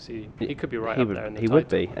he could be right up there in the title. He would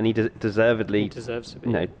be, and he deservedly. He deserves to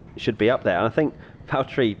be. Should be up there. And I think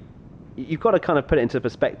Valtteri, you've got to kind of put it into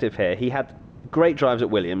perspective here. He had great drives at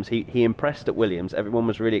Williams. He impressed at Williams. Everyone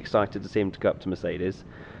was really excited to see him to go up to Mercedes.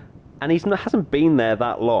 And hasn't been there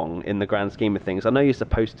that long in the grand scheme of things. I know you're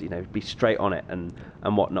supposed to, be straight on it and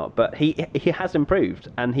whatnot, but he has improved,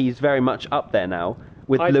 and he's very much up there now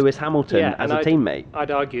with Lewis Hamilton as a teammate.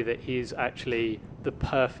 I'd argue that he's actually the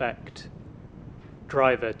perfect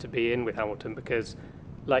driver to be in with Hamilton because,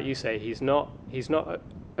 like you say, he's not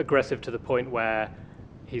aggressive to the point where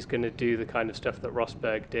he's going to do the kind of stuff that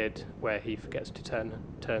Rosberg did, where he forgets to turn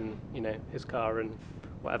his car and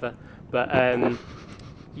whatever. But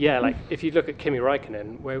like if you look at Kimi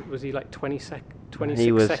Räikkönen, where was he like 26 seconds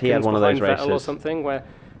he had one of those behind races Vettel or something, where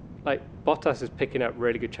like Bottas is picking up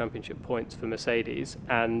really good championship points for Mercedes,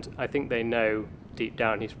 and I think they know deep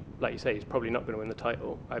down he's, like you say, he's probably not going to win the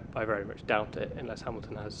title. I very much doubt it unless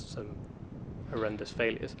Hamilton has some horrendous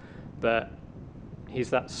failures, but he's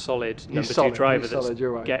that solid number two driver that's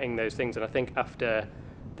getting those things, and I think after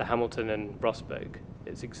the Hamilton and Rosberg,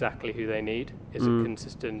 it's exactly who they need, is a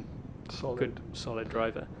consistent, solid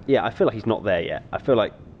driver. Yeah, I feel like he's not there yet.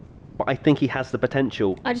 But I think he has the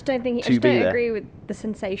potential. I just don't agree with the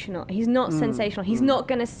sensational. He's not sensational. He's not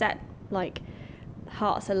going to set like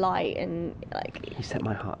hearts alight and like. He set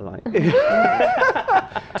my heart alight.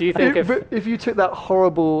 Do you think if you took that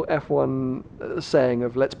horrible F1 saying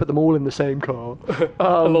of "let's put them all in the same car,"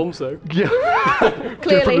 Alonso? Yeah,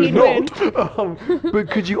 clearly he'd win. But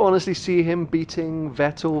could you honestly see him beating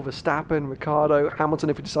Vettel, Verstappen, Ricciardo, Hamilton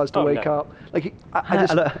if he decides to wake up? Like,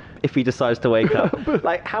 if he decides to wake up,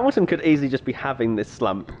 like Hamilton could easily just be having this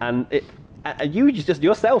slump, and you just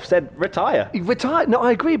yourself said retire. Retire? No,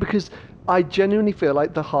 I agree, because I genuinely feel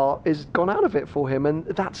like the heart is gone out of it for him, and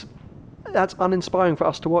that's uninspiring for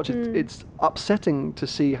us to watch. It's upsetting to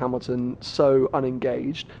see Hamilton so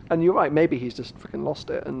unengaged. And you're right, maybe he's just freaking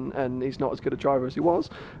lost it, and he's not as good a driver as he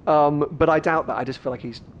was. But I doubt that. I just feel like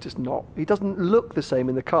he's just not. He doesn't look the same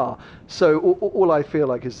in the car. So all I feel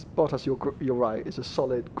like is Bottas. You're right. Is a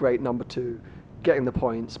solid, great number two, getting the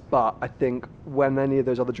points. But I think when any of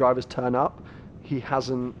those other drivers turn up, he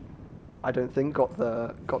hasn't. I don't think got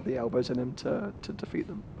the elbows in him to defeat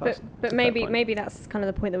them. But maybe that's kind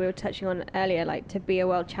of the point that we were touching on earlier. Like, to be a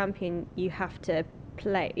world champion, you have to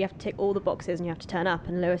tick all the boxes and you have to turn up.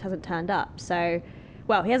 And Lewis hasn't turned up. So,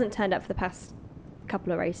 he hasn't turned up for the past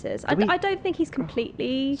couple of races. I don't think he's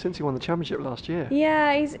completely since he won the championship last year.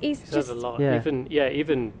 Yeah, he's just a lot. Yeah.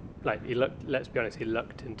 Even like he looked. Let's be honest, he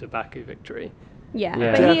lucked into Baku victory. Yeah,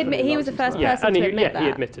 but he was the first person to admit that. He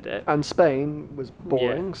admitted it. And Spain was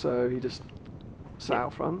boring, so he just sat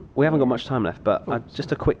out front. We haven't got much time left, but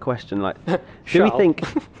just a quick question: like, do we think?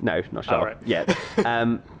 No, not Charles. Right. Yet.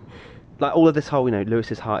 Like all of this whole,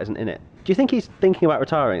 Lewis's heart isn't in it. Do you think he's thinking about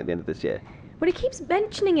retiring at the end of this year? But he keeps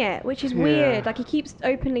mentioning it, which is weird. Like, he keeps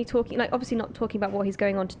openly talking, like, obviously not talking about what he's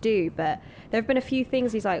going on to do, but there have been a few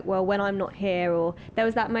things he's like, well, when I'm not here, or there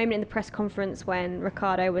was that moment in the press conference when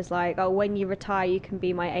Ricciardo was like, oh, when you retire, you can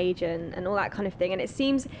be my agent, and all that kind of thing. And it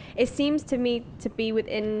seems to me to be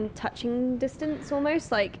within touching distance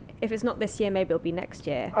almost. Like, if it's not this year, maybe it'll be next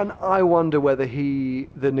year. And I wonder whether the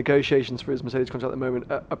negotiations for his Mercedes contract at the moment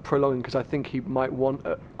are prolonging, because I think he might want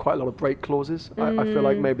quite a lot of break clauses. I feel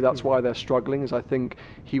like maybe that's why they're struggling, is I think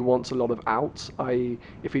he wants a lot of outs, i.e.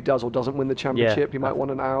 if he does or doesn't win the championship, he might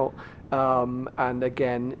want an out. And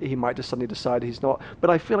again, he might just suddenly decide he's not.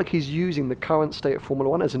 But I feel like he's using the current state of Formula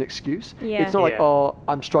One as an excuse. Yeah. It's not like, oh,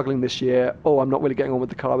 I'm struggling this year. Oh, I'm not really getting on with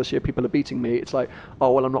the car this year. People are beating me. It's like,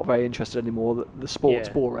 oh, well, I'm not very interested anymore. The sport's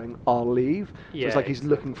boring. I'll leave. So it's like he's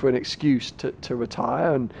looking for an excuse to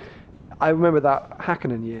retire. And I remember that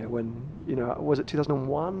Hakkinen year when, was it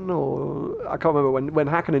 2001 or I can't remember when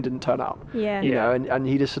Hakkinen didn't turn up. Yeah. And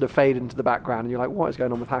he just sort of faded into the background, and you're like, what is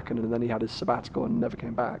going on with Hakkinen? And then he had his sabbatical and never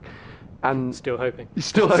came back. And still hoping. He's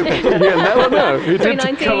still hoping. Never know. He did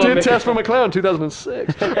test for McLaren in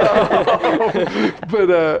 2006.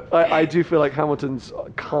 But I do feel like Hamilton's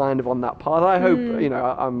kind of on that path. I hope,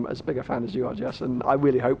 I'm as big a fan as you are, Jess, and I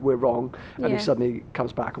really hope we're wrong and he suddenly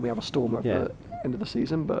comes back and we have a stormer at the end of the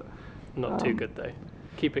season. But not too good though.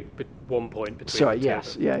 Keep it 1 point between. Sorry. The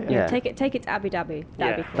Yes. two. Yeah. Take it to Abu Dhabi.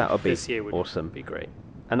 That'd be cool. That would be this year would awesome. Be great.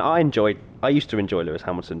 And I used to enjoy Lewis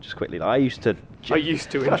Hamilton, just quickly. I used to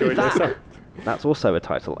enjoy Lewis. That's also a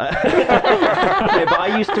title. No, but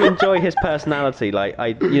I used to enjoy his personality. Like,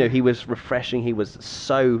 he was refreshing. He was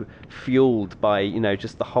so fueled by,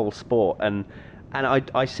 just the whole sport. And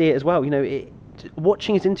I see it as well.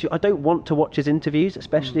 watching his interview, I don't want to watch his interviews,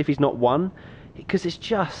 especially if he's not won, because it's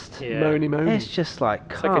just moany. It's just like,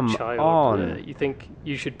 It's come like a child. on. You think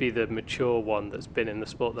you should be the mature one that's been in the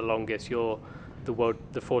sport the longest. You're the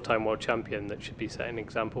 4-time world champion that should be setting an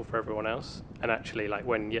example for everyone else. And actually, like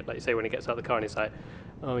when you say when he gets out of the car and he's like,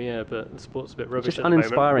 oh yeah, but the sport's a bit rubbish. Just at the moment.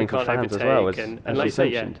 uninspiring We for can't fans as overtake. well, And like you you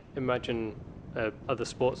say, mentioned. imagine other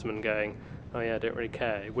sportsmen going, oh yeah, I don't really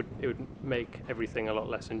care. It would make everything a lot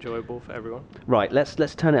less enjoyable for everyone. Right, let's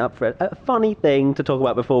turn it up for a funny thing to talk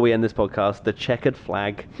about before we end this podcast, the checkered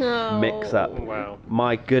flag mix-up. Wow.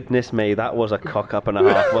 My goodness me, that was a cock-up and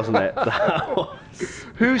a half, wasn't it? That was...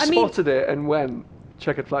 Who spotted it and when?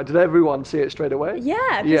 Checkered flag. Did everyone see it straight away?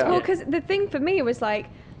 Yeah, because the thing for me was like,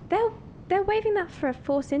 they're waving that for a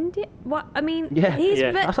Force India. What I mean, Yeah.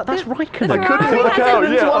 Yeah. I was like, that's Raikkonen. The I couldn't Ferrari work out.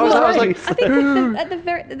 hasn't- Yeah, I was like, I think at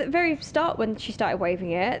the very start when she started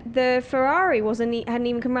waving it, the Ferrari hadn't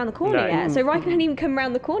even come around the corner No. yet. So Raikkonen hadn't even come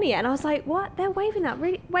around the corner yet, and I was like, "What? They're waving that?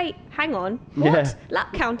 Really? Wait, hang on. What? Yeah.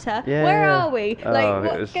 Lap counter? Yeah. Where are we? Oh, Like, it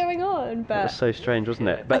what's was- going on?" It But was so strange, wasn't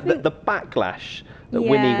it? But think- the backlash that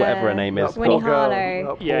Winnie, whatever her name is, That Winnie poor girl,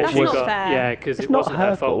 Harlow. that Yeah, poor That's she girl. not got fair. yeah, because It's it not wasn't her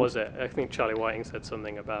her fault, fault. was it? I think Charlie Whiting said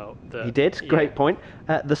something about the. He did. Great point.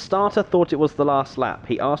 The starter thought it was the last lap.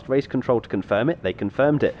 He asked race control to confirm it. They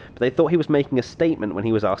confirmed it, but they thought he was making a statement when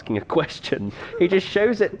he was asking a question. He just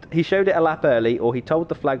shows it. He showed it a lap early, or he told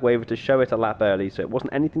the flag waver to show it a lap early. So it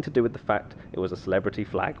wasn't anything to do with the fact it was a celebrity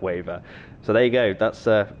flag waver. So there you go. That's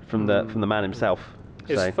from the man himself.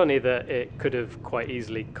 It's So funny that it could have quite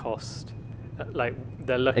easily cost. Like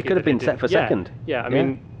they're lucky. It could have that been set didn't- for second. Yeah, I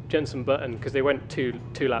mean Jenson Button, because they went two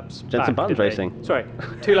laps. Jenson back, Button's didn't they? racing. Sorry,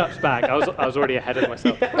 2 laps back. I was already ahead of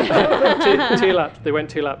myself. two laps. They went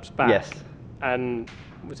 2 laps back. Yes. And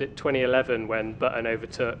was it 2011 when Button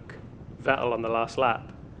overtook Vettel on the last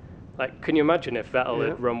lap? Like, can you imagine if Vettel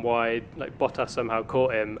had run wide, like Bottas somehow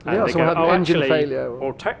caught him, and Yeah, they someone go, had "Oh, an engine actually, failure.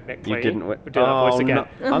 or technically, You didn't win." we'll do that voice Oh, again. no.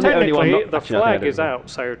 I'm the only one Technically, not- the actually, I think I flag did is as well. out,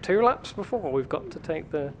 so 2 laps before we've got to take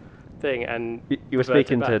the thing." And you were revert it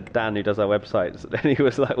speaking to back. Dan, who does our websites, and he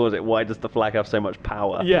was like, "Was it? Why does the flag have so much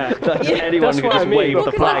power?" Yeah. That's Yeah. anyone That's who what I just mean. waves Well,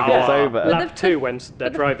 the 'cause flag like- gets Oh, over. Lap 2, when their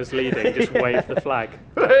driver's leading, just wave the flag.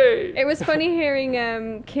 It was funny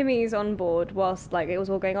hearing Kimmy's on board whilst like it was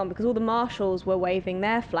all going on because all the marshals were waving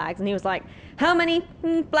their flags and he was like, "How many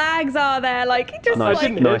flags are there?" Like just Nice, I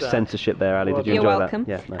didn't like hear nice that. censorship there, Ali. Did you you're enjoy welcome.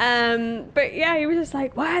 that? Yeah. Nice. But yeah, he was just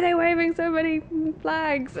like, "Why are they waving so many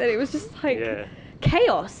flags?" And it was just like Yeah.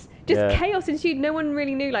 chaos. Just Yeah. chaos ensued. No one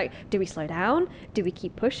really knew. Like, do we slow down? Do we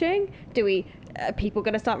keep pushing? Do we? Are people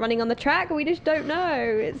going to start running on the track? We just don't know.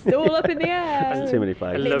 It's all up in the air. That's too many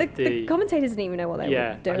flags. I The, loved the commentators didn't even know what they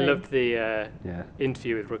Yeah, were doing. I loved the Yeah.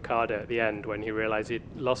 interview with Ricciardo at the end when he realised he'd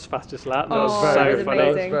lost fastest lap. That Oh, was that so was funny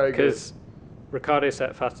amazing. very good. because Ricciardo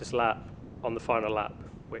set fastest lap on the final lap,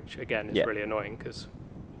 which again is Yeah. really annoying because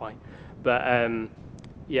why? But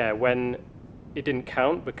yeah, when it didn't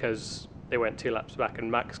count because they went 2 laps back and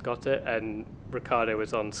Max got it, and Ricciardo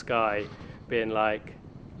was on Sky being like,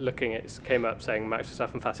 came up saying Max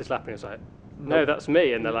Verstappen fastest lap, and he was like, "No, that's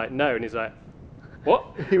me," and they're like, "No," and he's like, "What?"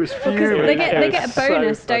 He was Because fuming. they It get a was so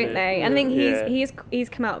bonus, funny. don't they? I think Yeah. he's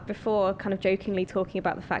come out before, kind of jokingly talking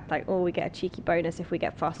about the fact like, "Oh, we get a cheeky bonus if we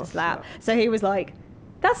get fastest lap." So he was like,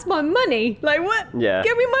 "That's my money! Like what? Yeah.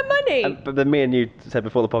 Give me my money!" But then me and you said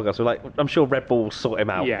before the podcast, we're like, I'm sure Red Bull will sort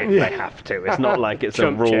him out Yeah. if they have to. It's not like it's a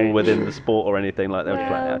Chump rule change. within the sport or anything like that. They're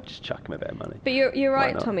just like, Well- "Oh, just chuck him a bit of money." But you're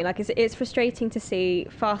right, not? Tommy. Like it's frustrating to see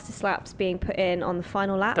fastest laps being put in on the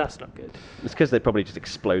final lap. That's not good. It's because they'd probably just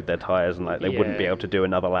explode their tyres and like they wouldn't be Yeah. able to do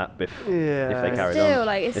another lap if Yeah. they carried Still, on.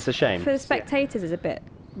 like It's a shame. for the spectators. Is a bit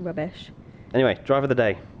rubbish. Anyway, driver of the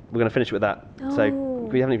day. We're going to finish with that. So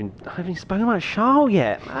Oh. I haven't even spoken about Charles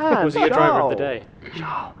yet. Man, Was he a driver of the Charles. day?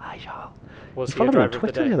 Charles, hi Charles. Was You he a followed me on driver of the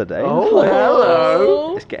Twitter day? the other day. Oh,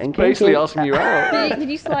 hello. It's getting Basically kinky. asking you out. Did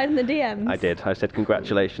you slide in the DMs? I did. I said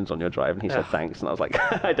congratulations on your drive, and he said thanks, and I was like,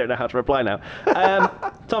 I don't know how to reply now.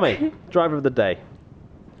 Tommy, driver of the day.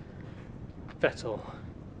 Vettel,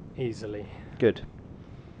 easily. Good.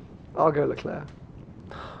 I'll go Leclerc.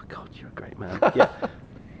 Oh God, you're a great man. Yeah.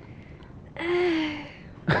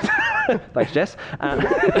 Thanks, Jess.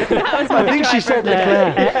 I think she said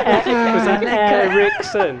Leclerc. Was that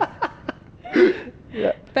Ericsson?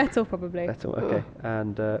 Vettel probably. Vettel, okay.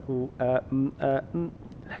 And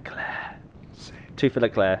Leclerc. 2 for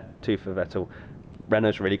Leclerc, 2 for Vettel.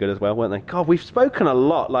 Renault's really good as well, weren't they? God, we've spoken a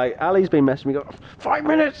lot. Like, Ali's been messaging me, go, 5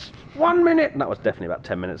 minutes, 1 minute. And that was definitely about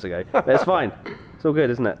 10 minutes ago. But it's fine. It's all good,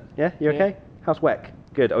 isn't it? Yeah? You Yeah. okay? How's WEC?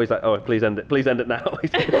 Good. Oh, he's like, oh, please end it. Please end it now.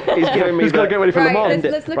 He's giving me. He's got to get ready for Le Mans.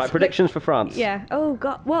 let's look- Right, predictions for France. Yeah. Oh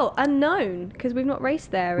god. Well, unknown because we've not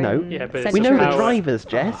raced there. No. In Yeah, but We know the Power. drivers,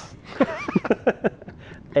 Jess.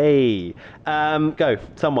 Hey, go.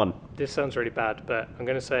 Someone. This sounds really bad, but I'm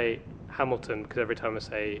going to say Hamilton because every time I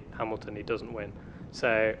say Hamilton, he doesn't win.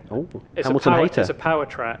 So Oh, it's Hamilton a power, hater. It's a power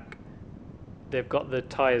track. They've got the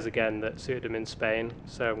tyres again that suited him in Spain,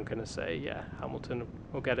 so I'm going to say, yeah, Hamilton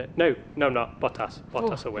will get it. No, I'm not. Bottas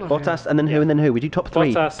will win. Bottas, and then who, and then who? We do top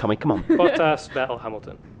three. Bottas. Tommy, come on. Bottas, Vettel,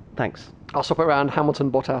 Hamilton. Thanks. I'll swap it around. Hamilton,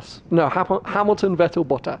 Bottas. No, Hamilton, Vettel,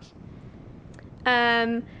 Bottas.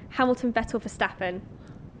 Hamilton, Vettel, Verstappen.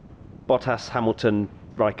 Bottas, Hamilton,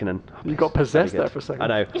 Raikkonen. You got possessed Very there good. for a second. I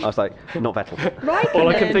know. I was like, not Vettel. Raikkonen. All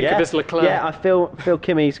I can think yeah, of is Leclerc. yeah. I feel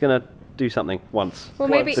Kimmy's gonna do something once. Well,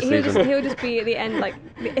 maybe this he'll season. just be at the end, like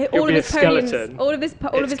He'll all be of a his podiums. skeleton. All of his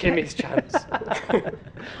It's Kimmy's chance.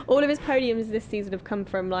 all of his podiums this season have come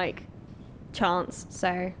from like chance.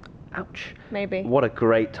 So Ouch. maybe. What a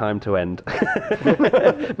great time to end.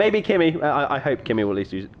 Maybe Kimmy. I hope Kimmy will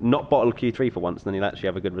at least not bottle Q3 for once, then he'll actually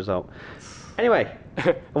have a good result. Anyway,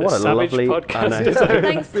 what a Savage lovely podcast I is know. over.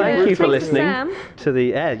 Thanks Thank you for thanks listening Sam. to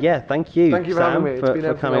the air. Yeah, thank you, Thank you for Sam, having me. It's been for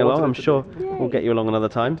everything coming I along. wanted I'm it to sure be. we'll get you along another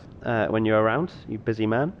time when you're around, you busy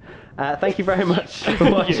man. Thank you very much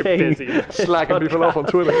for watching. busy man. Slagging people off on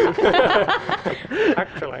Twitter.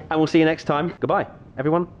 Actually. And we'll see you next time. Goodbye,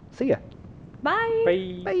 everyone. See ya. Bye.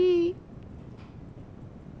 Bye. Bye.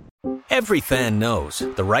 Every fan knows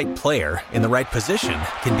the right player in the right position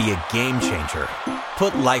can be a game changer.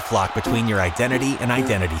 Put LifeLock between your identity and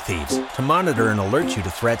identity thieves to monitor and alert you to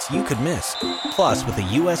threats you could miss. Plus, with a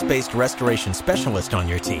U.S.-based restoration specialist on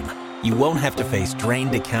your team, you won't have to face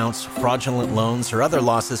drained accounts, fraudulent loans, or other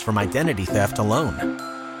losses from identity theft alone.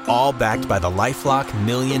 All backed by the LifeLock $1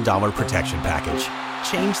 Million Protection Package.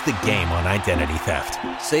 Change the game on identity theft.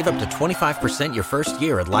 Save up to 25% your first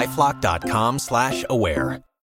year at LifeLock.com/aware.